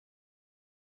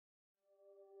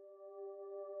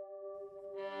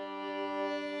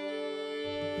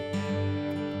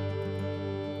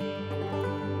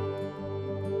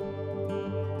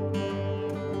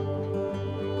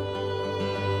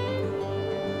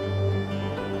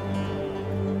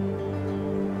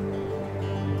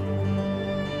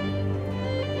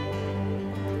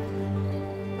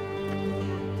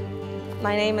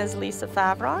My name is Lisa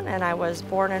Favron, and I was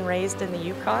born and raised in the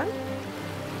Yukon.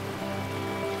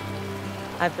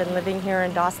 I've been living here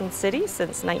in Dawson City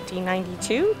since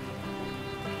 1992.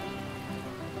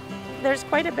 There's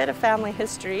quite a bit of family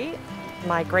history.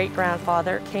 My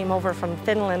great-grandfather came over from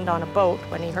Finland on a boat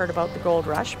when he heard about the gold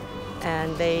rush,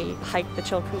 and they hiked the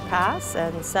Chilkoot Pass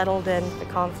and settled in the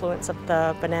confluence of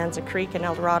the Bonanza Creek and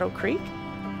Eldorado Creek.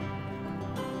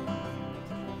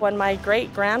 When my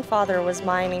great-grandfather was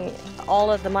mining,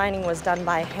 all of the mining was done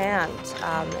by hand.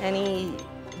 Any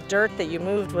dirt that you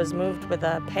moved was moved with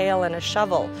a pail and a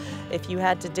shovel. If you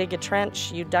had to dig a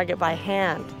trench, you dug it by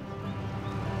hand.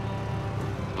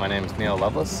 My name's Neil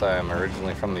Lovelace. I'm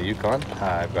originally from the Yukon.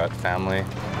 I've got family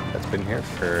that's been here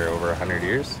for over 100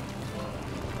 years.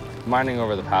 Mining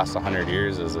over the past 100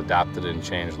 years has adapted and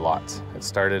changed lots. It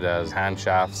started as hand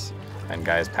shafts and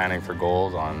guys panning for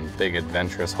gold on big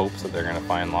adventurous hopes that they're going to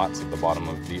find lots at the bottom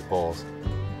of deep holes.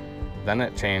 Then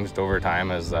it changed over time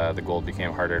as the gold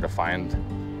became harder to find.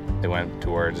 They went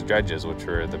towards dredges, which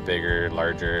were the bigger,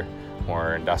 larger,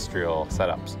 more industrial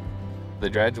setups. The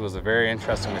dredge was a very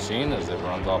interesting machine as it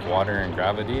runs off water and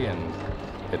gravity, and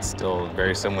it's still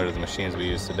very similar to the machines we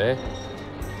use today.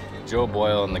 Joe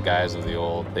Boyle and the guys of the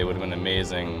old, they would have been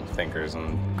amazing thinkers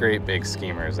and great big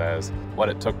schemers as what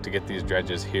it took to get these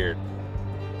dredges here.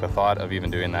 The thought of even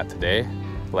doing that today,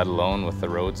 let alone with the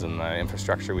roads and the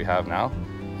infrastructure we have now,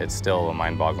 it's still a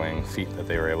mind-boggling feat that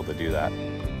they were able to do that.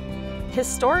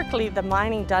 Historically, the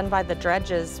mining done by the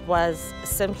dredges was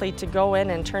simply to go in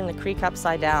and turn the creek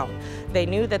upside down. They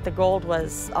knew that the gold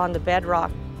was on the bedrock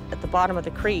at the bottom of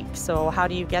the creek, so how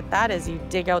do you get that is you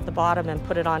dig out the bottom and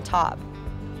put it on top.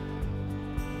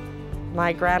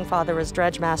 My grandfather was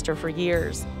dredge master for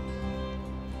years.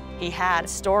 He had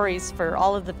stories for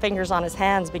all of the fingers on his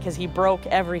hands because he broke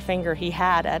every finger he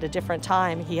had at a different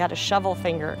time. He had a shovel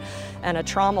finger and a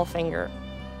trommel finger.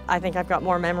 I think I've got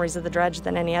more memories of the dredge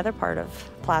than any other part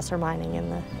of placer mining in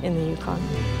the Yukon.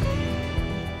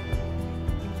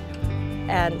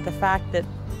 And the fact that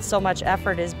so much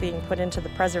effort is being put into the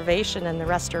preservation and the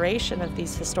restoration of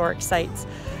these historic sites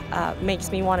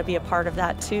makes me want to be a part of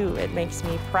that too. It makes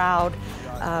me proud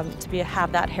to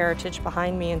have that heritage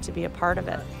behind me and to be a part of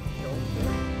it.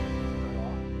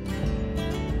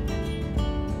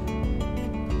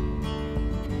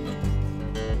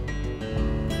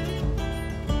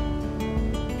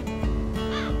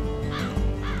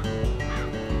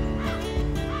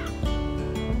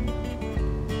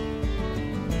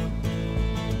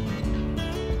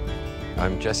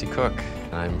 I'm Jesse Cook,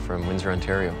 and I'm from Windsor,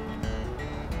 Ontario.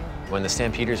 When the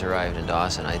Stampeders arrived in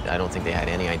Dawson, I don't think they had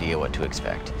any idea what to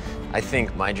expect. I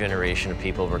think my generation of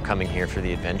people were coming here for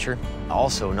the adventure,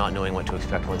 also not knowing what to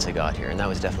expect once they got here, and that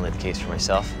was definitely the case for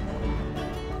myself.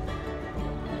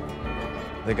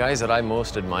 The guys that I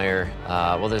most admire,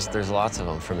 well, there's lots of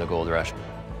them from the gold rush.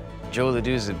 Joe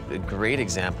Ledoux's a great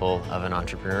example of an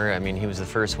entrepreneur. I mean, he was the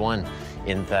first one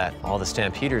in that all the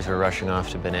Stampeders were rushing off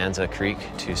to Bonanza Creek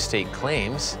to stake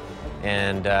claims.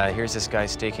 And here's this guy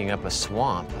staking up a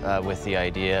swamp with the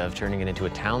idea of turning it into a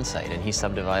town site. And he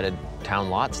subdivided town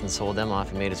lots and sold them off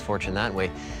and made his fortune that way.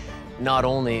 Not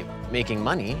only making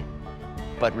money,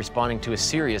 but responding to a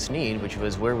serious need, which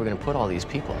was where we're going to put all these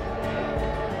people.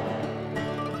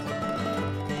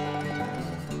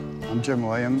 I'm Jim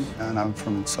Williams, and I'm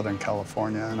from Southern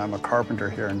California, and I'm a carpenter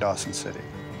here in Dawson City.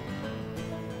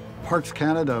 Parks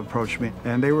Canada approached me,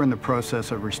 and they were in the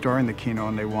process of restoring the Keno,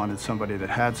 and they wanted somebody that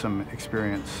had some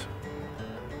experience.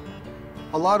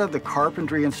 A lot of the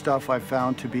carpentry and stuff I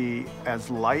found to be as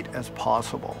light as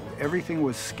possible. Everything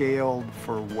was scaled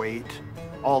for weight.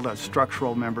 All the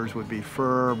structural members would be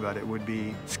fir, but it would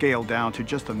be scaled down to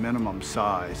just a minimum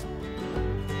size.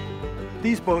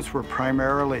 These boats were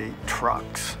primarily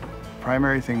trucks.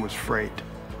 Primary thing was freight.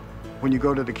 When you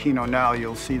go to the Keno now,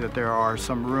 you'll see that there are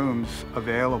some rooms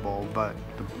available, but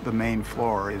the main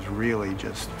floor is really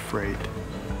just freight.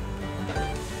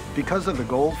 Because of the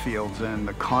goldfields and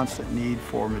the constant need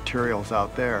for materials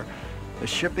out there, the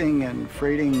shipping and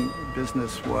freighting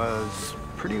business was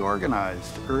pretty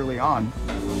organized early on.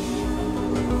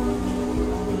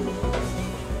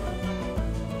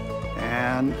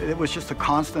 And it was just a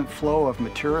constant flow of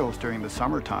materials during the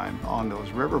summertime on those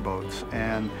riverboats.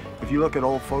 And if you look at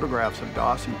old photographs of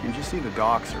Dawson, you can just see the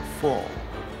docks are full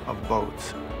of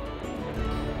boats.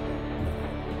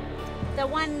 The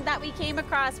one that we came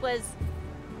across was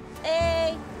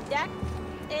a deck.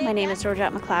 My name is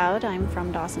Georgette McLeod. I'm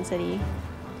from Dawson City.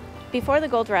 Before the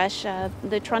gold rush,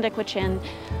 the Klondike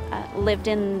lived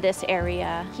in this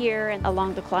area here and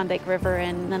along the Klondike River,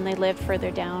 and then they lived further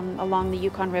down along the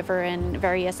Yukon River in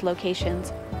various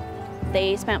locations.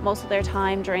 They spent most of their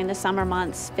time during the summer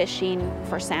months fishing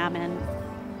for salmon.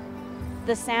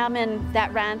 The salmon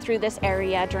that ran through this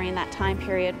area during that time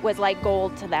period was like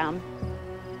gold to them.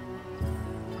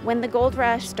 When the gold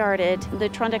rush started, the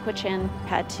Klondike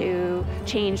had to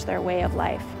change their way of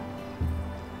life.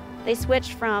 They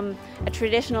switched from a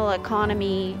traditional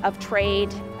economy of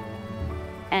trade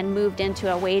and moved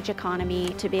into a wage economy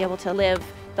to be able to live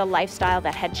the lifestyle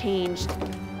that had changed.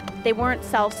 They weren't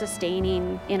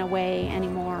self-sustaining in a way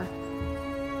anymore.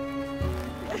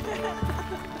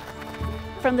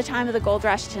 From the time of the gold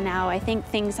rush to now, I think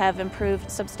things have improved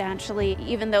substantially.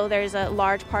 Even though there's a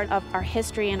large part of our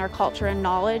history and our culture and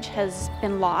knowledge has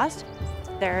been lost,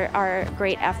 there are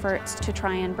great efforts to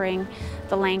try and bring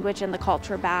the language and the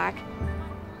culture back.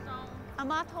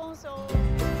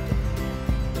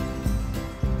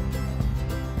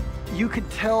 You could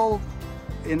tell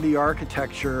in the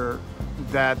architecture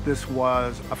that this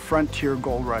was a frontier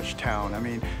gold rush town. I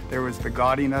mean, there was the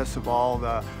gaudiness of all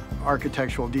the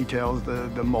architectural details,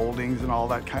 the moldings and all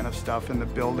that kind of stuff in the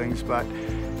buildings, but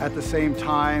at the same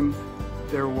time,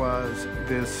 there was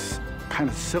this kind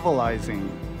of civilizing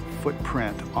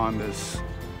footprint on this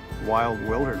wild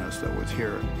wilderness that was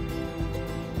here.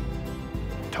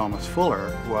 Thomas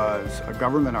Fuller was a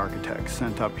government architect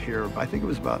sent up here, I think it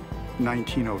was about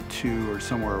 1902 or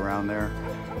somewhere around there.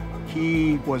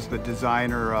 He was the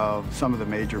designer of some of the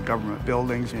major government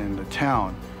buildings in the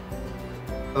town.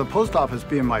 The post office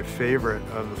being my favorite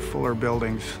of the Fuller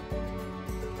buildings,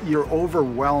 you're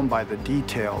overwhelmed by the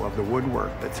detail of the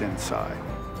woodwork that's inside.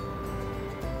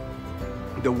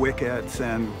 The wickets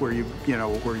and where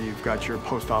you've got your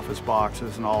post office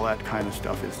boxes and all that kind of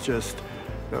stuff. It's just,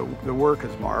 the work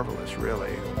is marvelous,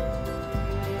 really.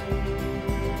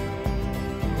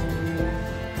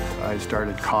 I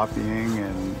started copying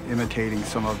and imitating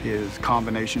some of his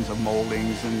combinations of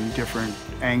moldings and different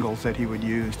angles that he would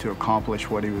use to accomplish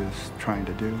what he was trying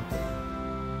to do.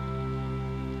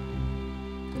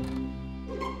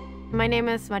 My name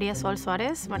is Maria Sol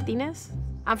Suarez Martinez.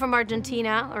 I'm from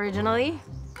Argentina originally.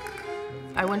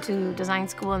 I went to design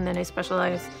school and then I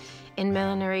specialized in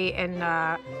millinery, and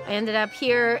I ended up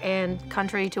here, and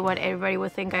contrary to what everybody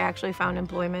would think, I actually found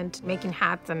employment making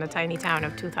hats in a tiny town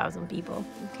of 2,000 people.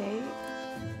 Okay,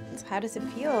 so how does it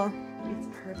feel? It's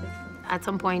perfect. At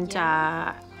some point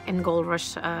in Gold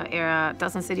Rush era,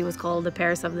 Dawson City was called the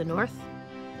Paris of the North.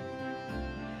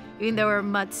 Even though there were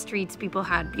mud streets, people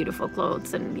had beautiful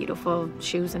clothes and beautiful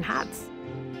shoes and hats.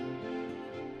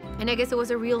 And I guess it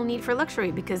was a real need for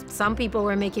luxury because some people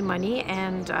were making money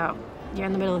and you're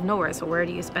in the middle of nowhere, so where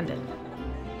do you spend it?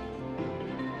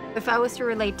 If I was to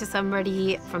relate to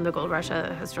somebody from the Gold Rush,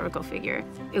 a historical figure,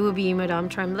 it would be Madame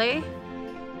Tremblay.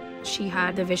 She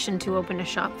had the vision to open a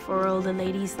shop for all the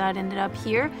ladies that ended up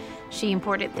here. She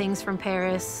imported things from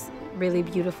Paris, really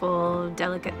beautiful,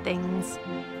 delicate things.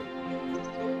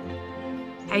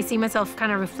 I see myself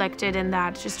kind of reflected in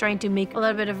that, just trying to make a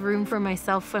little bit of room for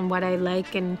myself and what I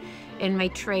like and in my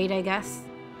trade, I guess.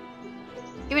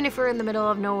 Even if we're in the middle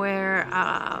of nowhere,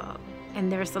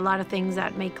 and there's a lot of things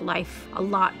that make life a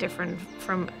lot different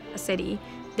from a city,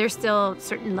 there's still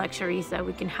certain luxuries that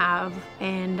we can have,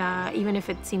 and even if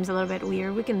it seems a little bit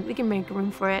weird, we can make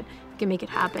room for it, we can make it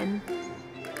happen.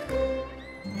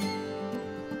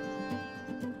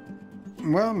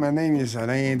 Well, my name is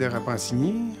Alain de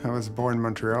Rapensigny. I was born in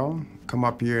Montreal, come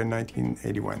up here in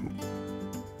 1981.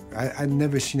 I'd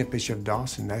never seen a picture of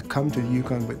Dawson. I come to the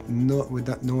Yukon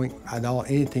without knowing at all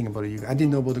anything about the Yukon. I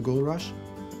didn't know about the gold rush.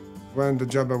 Well, the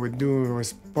job I would do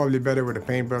was probably better with a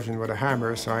paintbrush than with a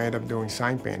hammer, so I ended up doing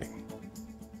sign painting.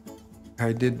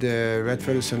 I did the Red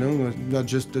Feather Saloon, not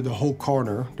just the whole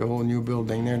corner, the whole new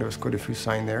building there. There was quite a few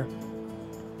signs there.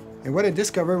 And what I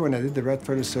discovered when I did the Red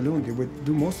Feather Saloon, they would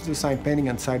do most of the sign painting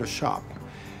inside a shop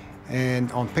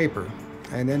and on paper.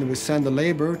 And then they would send the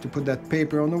labor to put that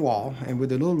paper on the wall, and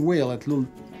with a little wheel, that little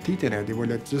teeth in it, they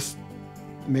would just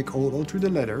make all through the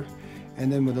letter,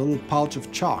 and then with a little pouch of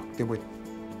chalk, they would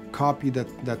copy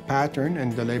that pattern,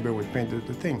 and the labor would paint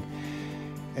the thing.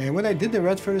 And when I did the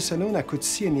Red Feather Saloon, I could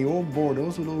see in the old board,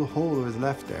 those little hole that was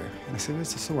left there. And I said,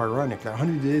 this is so ironic. Like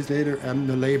 100 days later, I'm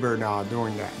the labor now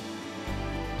doing that.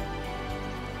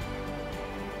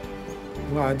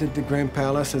 Well, I did the Grand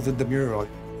Palace, I did the mural.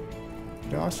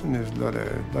 Dawson, there's a lot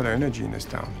of energy in this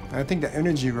town. I think the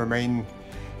energy remained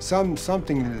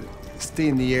something that stay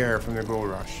in the air from the gold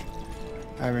rush.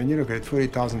 I mean, you look at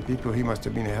 40,000 people, he must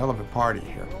have been a hell of a party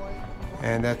here.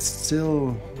 And that's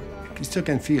still, you still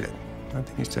can feel it. I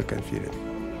think you still can feel it.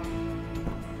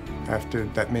 After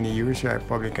that many years here, I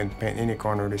probably can paint any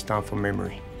corner of this town from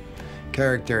memory,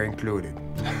 character included.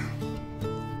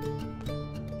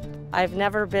 I've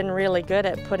never been really good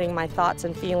at putting my thoughts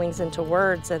and feelings into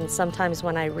words, and sometimes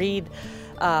when I read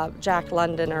Jack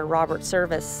London or Robert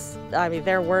Service, I mean,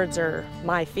 their words are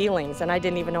my feelings, and I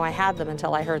didn't even know I had them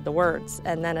until I heard the words,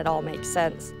 and then it all makes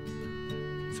sense.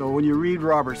 So when you read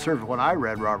Robert Service, when I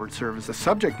read Robert Service, the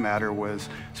subject matter was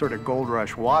sort of gold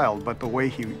rush wild, but the way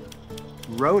he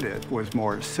wrote it was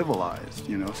more civilized,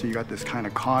 you know, so you got this kind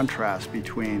of contrast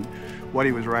between what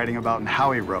he was writing about and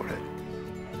how he wrote it.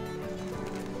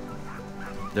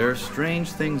 There are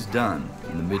strange things done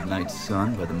in the midnight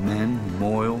sun by the men who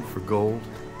moil for gold.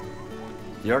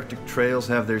 The Arctic trails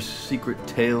have their secret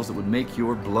tales that would make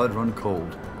your blood run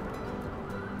cold.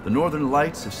 The Northern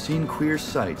Lights have seen queer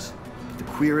sights, but the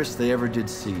queerest they ever did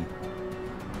see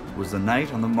was the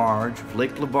night on the marge of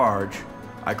Lake LaBarge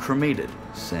I cremated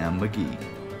Sam McGee.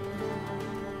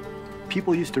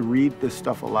 People used to read this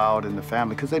stuff aloud in the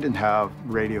family because they didn't have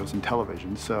radios and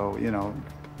television, so, you know,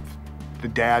 the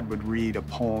dad would read a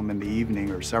poem in the evening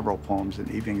or several poems in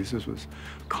the evening. This was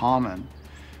common.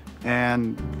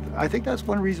 And I think that's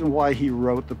one reason why he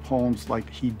wrote the poems like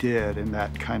he did in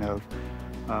that kind of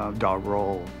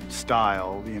doggerel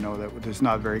style, you know, that is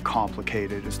not very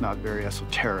complicated, it's not very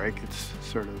esoteric, it's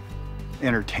sort of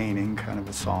entertaining kind of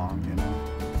a song, you know.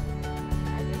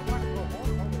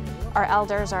 Our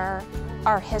elders are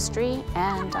our history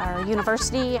and our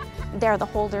university. They're the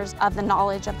holders of the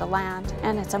knowledge of the land,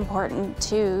 and it's important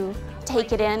to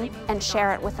take it in and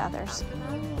share it with others.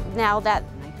 Now that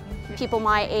people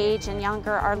my age and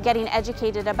younger are getting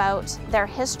educated about their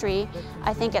history,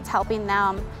 I think it's helping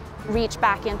them reach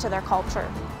back into their culture.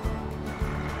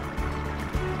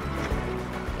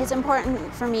 It's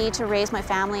important for me to raise my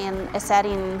family in a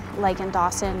setting like in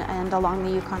Dawson and along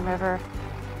the Yukon River.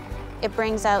 It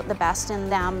brings out the best in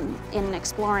them in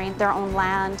exploring their own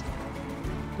land.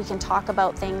 We can talk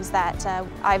about things that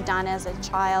I've done as a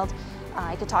child.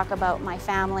 I could talk about my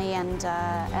family, and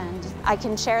I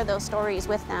can share those stories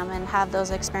with them and have those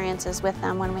experiences with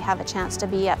them when we have a chance to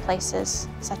be at places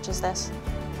such as this.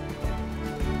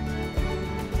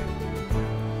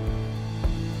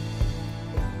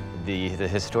 The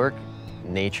historic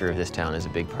nature of this town is a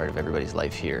big part of everybody's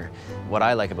life here. What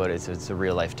I like about it is it's a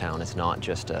real life town. It's not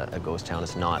just a ghost town.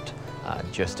 It's not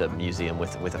just a museum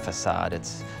with a facade.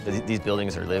 These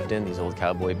buildings are lived in, these old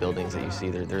cowboy buildings that you see,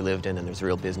 they're lived in, and there's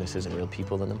real businesses and real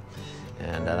people in them.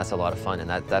 And that's a lot of fun, and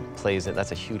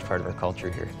that's a huge part of our culture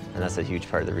here, and that's a huge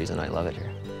part of the reason I love it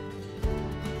here.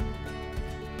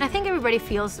 I think everybody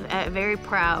feels very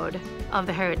proud of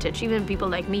the heritage, even people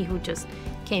like me who just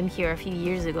came here a few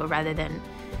years ago rather than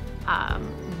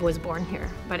was born here.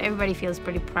 But everybody feels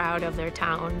pretty proud of their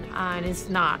town, and it's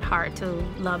not hard to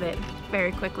love it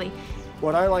very quickly.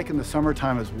 What I like in the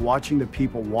summertime is watching the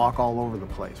people walk all over the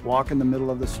place, walk in the middle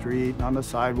of the street and on the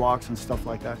sidewalks and stuff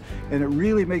like that. And it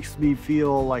really makes me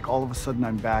feel like all of a sudden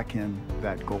I'm back in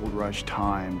that gold rush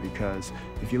time, because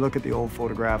if you look at the old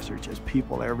photographs, there's just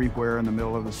people everywhere in the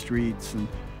middle of the streets. And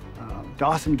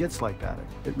Dawson gets like that.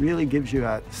 It really gives you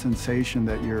that sensation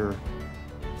that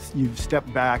you've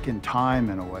stepped back in time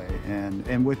in a way.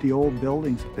 And with the old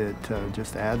buildings, it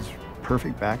just adds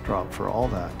perfect backdrop for all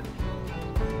that.